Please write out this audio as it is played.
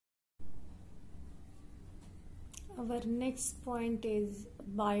Our next point is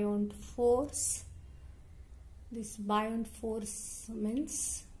buoyant force. This buoyant force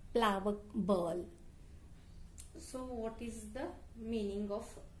means plavak ball. So what is the meaning of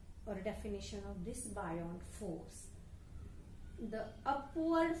or definition of this buoyant force? The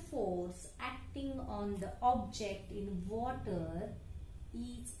upward force acting on the object in water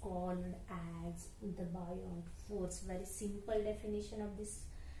is called as the buoyant force. Very simple definition of this.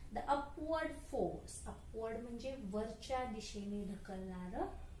 The upward force, upward म्हणजे वरच्या दिशेने ढकलणारं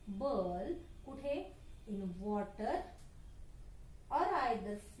बल कुठे in water or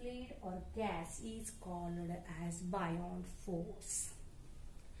either fluid or gas is called as buoyant force.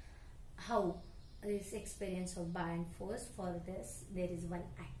 How is experience of buoyant force? For this there is one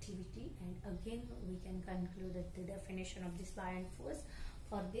activity, and again we can conclude that the definition of this buoyant force.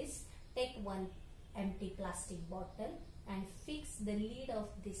 For this, take one empty plastic bottle and fix the lid of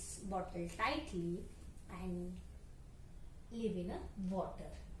this bottle tightly and leave in a water.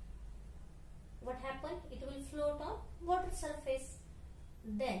 What happened? It will float on water surface.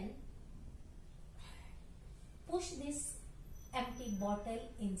 Then push this empty bottle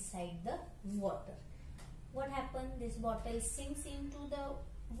inside the water. What happened? This bottle sinks into the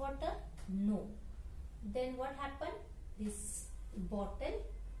water? No. Then what happened? This bottle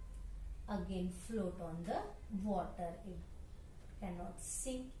again float on the water. It cannot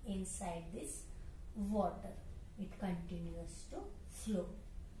sink inside this water. It continues to flow.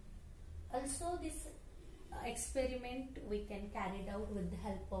 Also, this experiment we can carry it out with the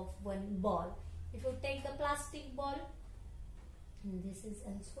help of one ball. If you take the plastic ball, and this is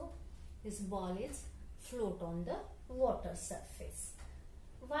also, this ball is float on the water surface.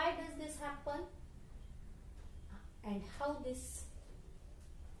 Why does this happen? And how this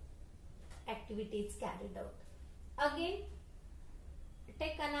activity is carried out? Again,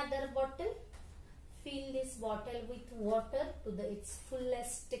 take another bottle, fill this bottle with water to its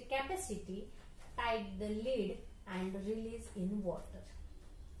fullest capacity, tie the lid and release in water.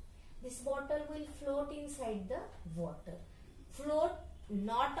 This bottle will float inside the water. Float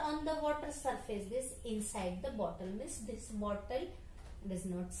not on the water surface. This inside the bottle means this bottle does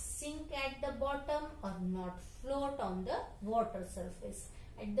not sink at the bottom or not float on the water surface.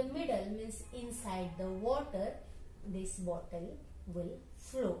 At the middle means inside the water, this bottle will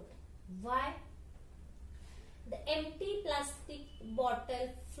float. Why? The empty plastic bottle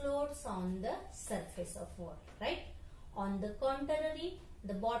floats on the surface of water, right? On the contrary,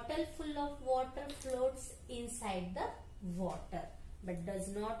 the bottle full of water floats inside the water but does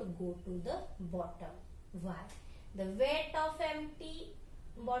not go to the bottom. Why? The weight of empty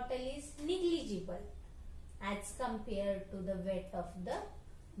bottle is negligible as compared to the weight of the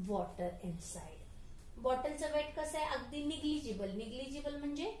water inside. बॉटलचं wait कसं आहे? अगदी negligible. Negligible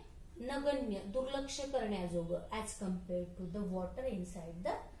म्हणजे नगण्य, दुर्लक्ष करण्याजोगं as compared to the water inside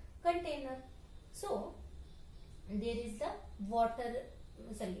the container. So there is the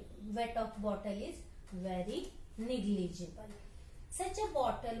weight of bottle is very negligible. Such a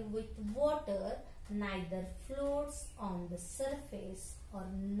bottle with water neither floats on the surface or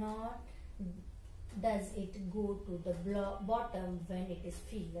not does it go to the bottom when it is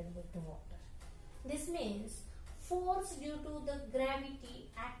filled with water. This means force due to the gravity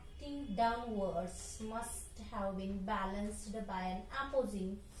acting downwards must have been balanced by an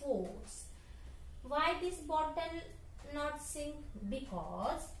opposing force. Why this bottle not sink?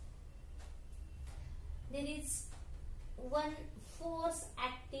 Because there is one force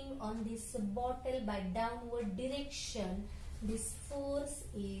acting on this bottle by downward direction. This force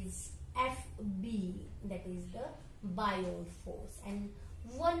is FB, that is the buoyant force, and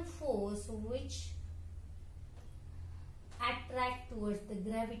one force which attract towards the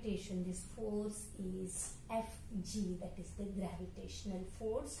gravitation, this force is FG, that is the gravitational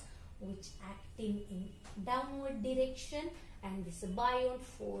force which acting in downward direction, and this buoyant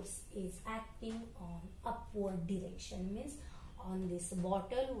force is acting on upward direction. Means on this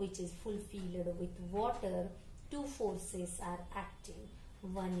bottle which is full filled with water, two forces are acting.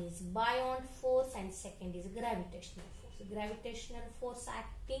 One is buoyant force and second is gravitational force. Gravitational force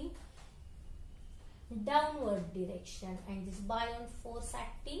acting downward direction and this buoyant force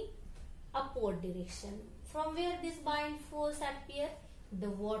acting upward direction. From where this buoyant force appear? The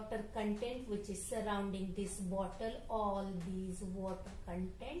water content which is surrounding this bottle, all these water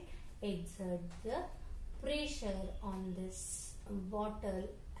content exert the pressure on this bottle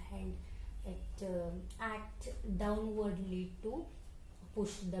and it act downwardly to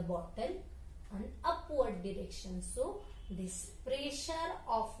push the bottle on upward direction. So this pressure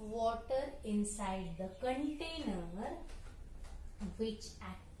of water inside the container which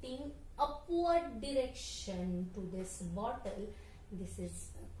acting upward direction to this bottle. This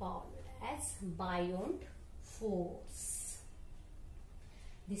is called as buoyant force.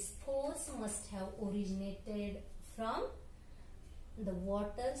 This force must have originated from the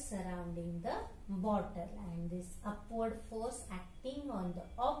water surrounding the bottle, and this upward force acting on the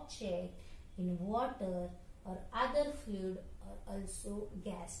object in water or other fluid or also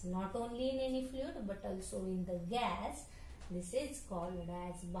gas, not only in any fluid but also in the gas. This is called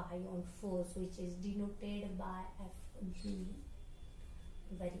as buoyant force, which is denoted by FG.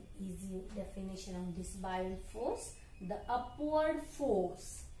 Very easy definition of this buoyant force: the upward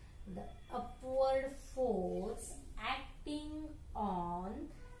force acting on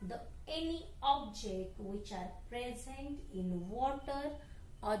the any object which are present in water,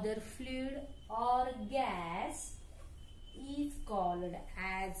 other fluid or gas is called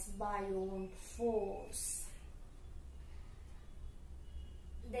as buoyant force.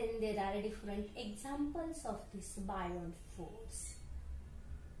 Then there are different examples of this buoyant force.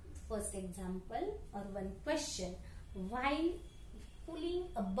 First example or one question: while pulling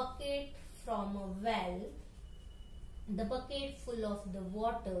a bucket from a well, the bucket full of the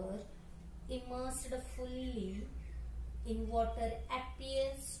water immersed fully in water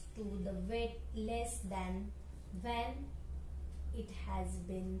appears to the weight less than when it has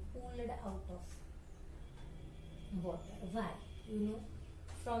been pulled out of water. Why?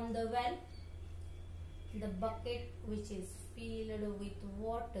 From the well, the bucket which is filled with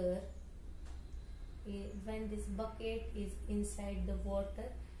water, when this bucket is inside the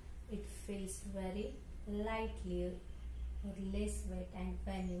water, it feels very lightly or less weight, and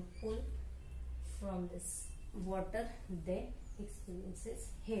when you pull from this water, then experiences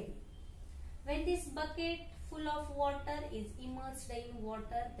heavy. When this bucket full of water is immersed in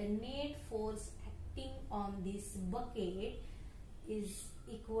water, the net force acting on this bucket is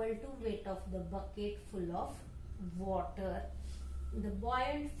equal to weight of the bucket full of water. The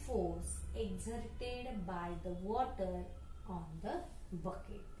buoyant force exerted by the water on the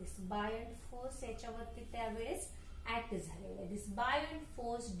bucket. This buoyant force याच्यावरती त्यावेळेस act झालेला. This buoyant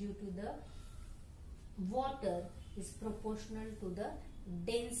force due to the water is proportional to the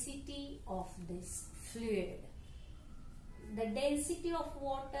density of this fluid. The density of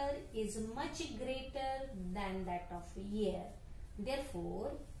water is much greater than that of air.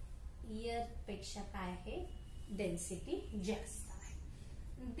 Therefore, air पेक्षा काय आहे? Density जास्त आहे.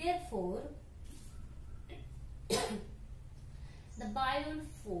 Therefore, the buoyant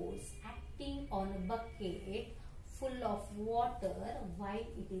force acting on a bucket full of water while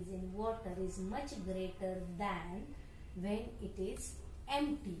it is in water is much greater than when it is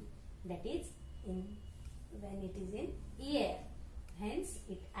empty, that is when it is in air. Hence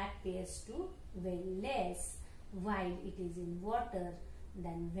it appears to weigh less while it is in water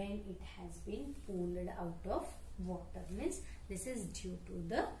than when it has been pulled out of water. Means this is due to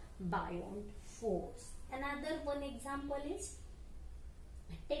the buoyant force. Another one example is,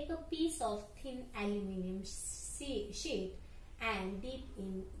 take a piece of thin aluminum sheet and dip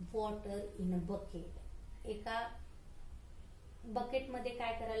in water in a bucket. एका bucket मध्ये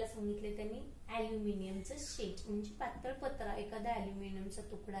काय करायला सांगितले त्यांनी? ॲल्युमिनियमचं sheet म्हणजे पातळ पत्रा, एखादा ॲल्युमिनियमचा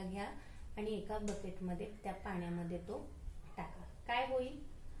तुकडा घ्या आणि एका बकेट मध्ये त्या पाण्यामध्ये तो टाका. काय होईल?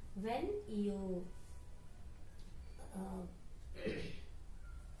 when you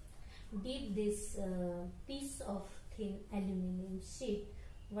dip this piece of thin aluminum sheet,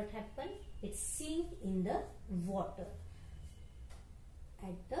 what happened? It sink in the water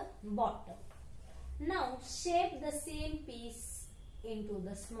at the bottom. Now shape the same piece into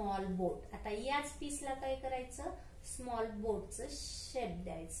the small boat. आता याच पीसला काय करायचं? स्मॉल बोटचं शेप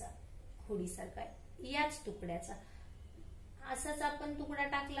द्यायचा, होडीसारखा याच तुकड्याचा. असाच आपण तुकडा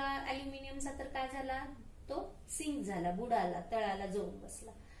टाकला ॲल्युमिनियमचा तर काय झाला? तो सिंक झाला, बुडाला, तळाला जाऊन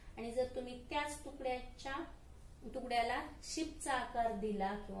बसला. आणि जर तुम्ही त्याच तुकड्याला शिपचा आकार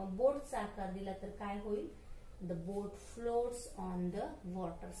दिला किंवा बोटचा आकार दिला तर काय होईल? The boat floats on the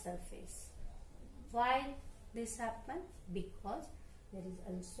water surface. Why this happen? Because there is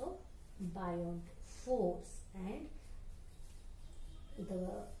also buoyant force, and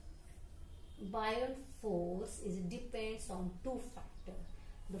the buoyant force depends on two factors.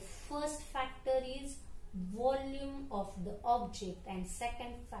 The first factor is volume of the object, and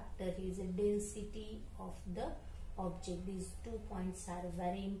second factor is the density of the object. These 2 points are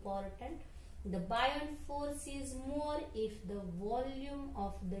very important. The buoyant force is more if the volume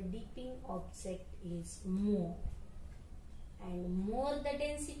of the dipping object is more, and more the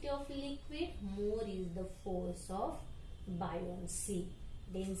density of liquid, more is the force of buoyancy.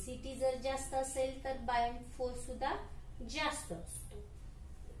 Density जर जास्त असेल तर buoyant force सुद्धा जास्त असतो.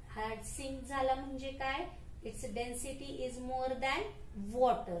 Sink झाला म्हणजे काय, its density is more than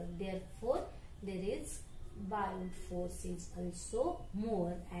water, therefore there is buoyant force is also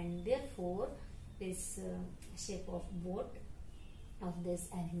more, and therefore this shape of boat of this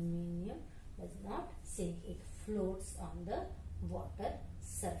aluminium does not sink, it floats on the water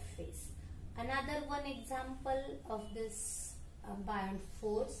surface. Another one example of this buoyant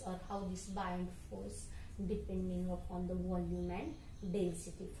force, or how this buoyant force depending upon the volume and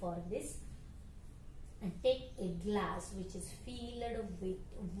density. For this, take a glass which is filled with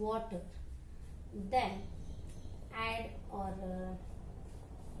water, then add or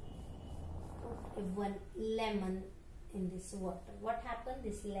put one lemon in this water. What happened?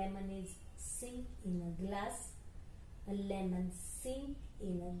 This lemon is sink in a glass. A lemon sink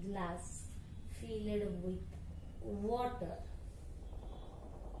in a glass filled with water,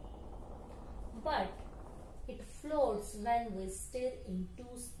 but it floats when we stir in 2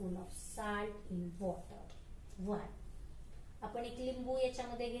 spoons of salt in water. 1. आपण एक लिंबू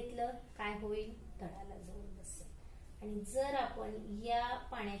याच्यामध्ये घेतलं, काय होईल, तळाला जाऊन बसेल. आणि जर आपण या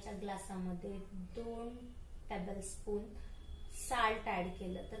पाण्याच्या ग्लासामध्ये 2 टेबलस्पून साल्ट ऍड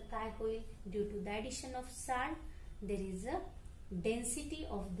केलं तर काय होईल, due to the addition of salt there is a density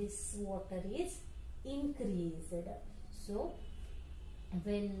of this water is increased. So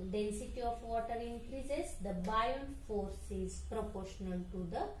when density of water increases, the buoyant force is proportional to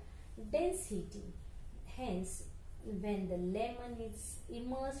the density. Hence, when the lemon is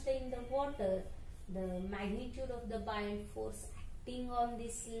immersed in the water, the magnitude of the buoyant force acting on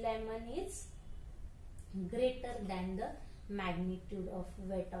this lemon is greater than the magnitude of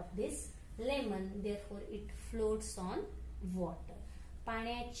weight of this lemon, therefore it floats on water.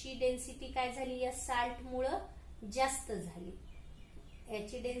 पाण्याची density काय झाली, या salt मुळे जास्त झाली.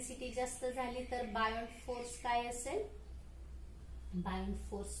 याची density जास्त झाली तर बायोंट फोर्स काय असेल, बायोंट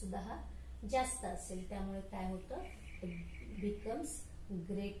फोर्स सुद्धा हा जास्त असेल. त्यामुळे काय होतं, becomes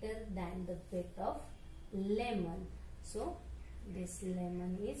greater than the weight of lemon. So this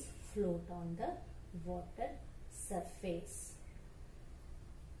lemon is float on the water surface.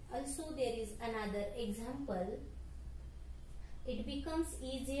 Also there is another example. It becomes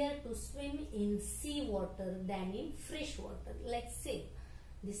easier to swim in sea water than in fresh water. Like say,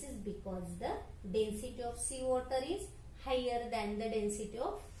 this is because the density of sea water is higher than the density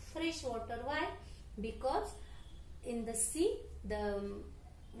of fresh water. Why? Because in the sea, the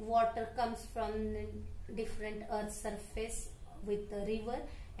water comes from different earth surface with the river,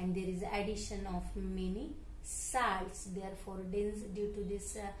 and there is addition of many salts. Therefore, due to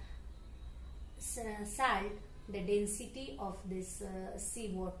this salt, the density of this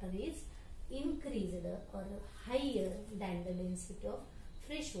sea water is increased or higher than the density of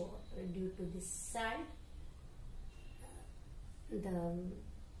fresh water. Due to this salt, the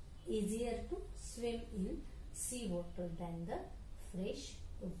easier to swim in sea water than the fresh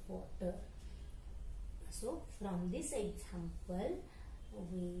water. So from this example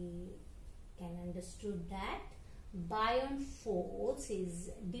we can understood that buoyant force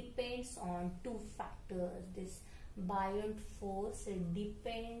depends on 2 factors. This buoyant force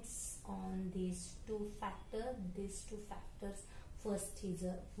depends on these 2 factors. These 2 factors, first is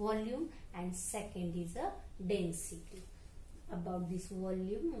a volume and second is a density. About this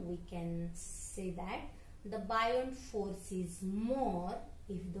volume, we can say that the buoyant force is more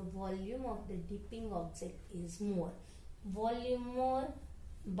if the volume of the dipping object is more. Volume more,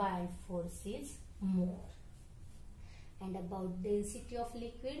 buoyant force is more. And about density of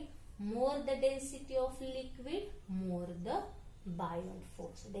liquid, more the density of liquid, more the buoyant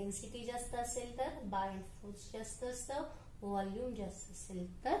force. Density जास्त असेल तर buoyant force जास्त असतं, volume जास्त असेल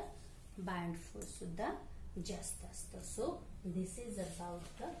तर buoyant force सुद्धा जास्त असतं. So this is about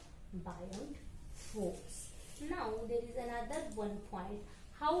the buoyant force. Now there is another one point.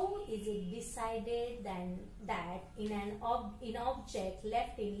 How is it decided that in object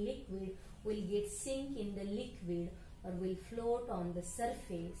left in liquid will get sink in the liquid, or will float on the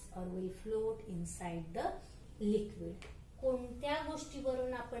surface, or will float inside the liquid? कोणत्या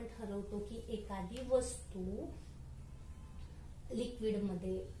गोष्टीवरून आपण ठरवतो की एखादी वस्तू liquid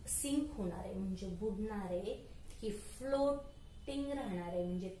मध्ये sink होणार आहे म्हणजे बुडणार आहे, की फ्लोटिंग राहणार आहे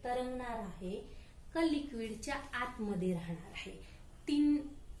म्हणजे तरंगणार आहे, का लिक्विडच्या आतमध्ये राहणार आहे? 3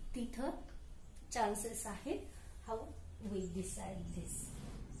 तिथं चान्सेस आहेत. How we decide this?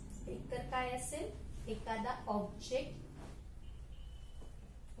 एकतर काय असेल, एखादा ऑब्जेक्ट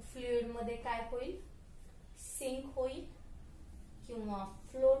फ्लुइड मध्ये काय होईल, सिंक होईल, किंवा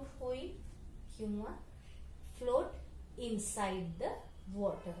फ्लोट होईल, किंवा फ्लोट इनसाइड द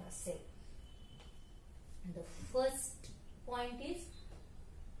वॉटर असेल. The first point is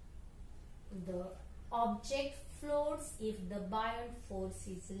the object floats if the buoyant force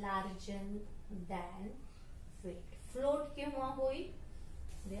is larger than weight. Float केव्हा होईल?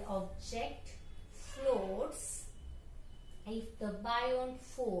 The object floats if the buoyant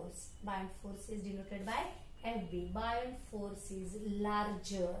force is denoted by FB. Buoyant force is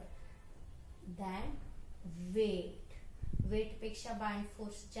larger than weight. Weight पेक्षा buoyant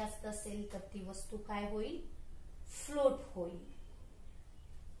force जास्त असेल तर ती वस्तू काय होईल? Float होईल.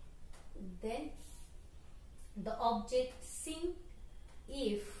 Then the object sink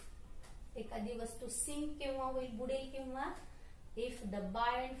if एखादी वस्तू sink केव्हा होईल? बुडेल केव्हा? If the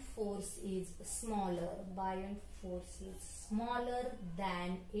buoyant force is smaller. Buoyant force is smaller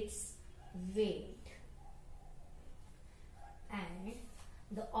than its weight. And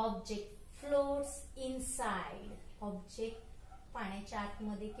the object floats inside. Object पाण्याच्या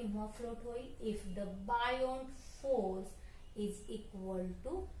आतमध्ये केव्हा फ्लोट होईल? If the buoyant force is equal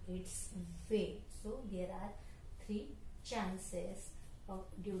to its weight. So there are 3 chances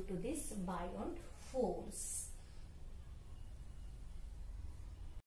due to this buoyant force.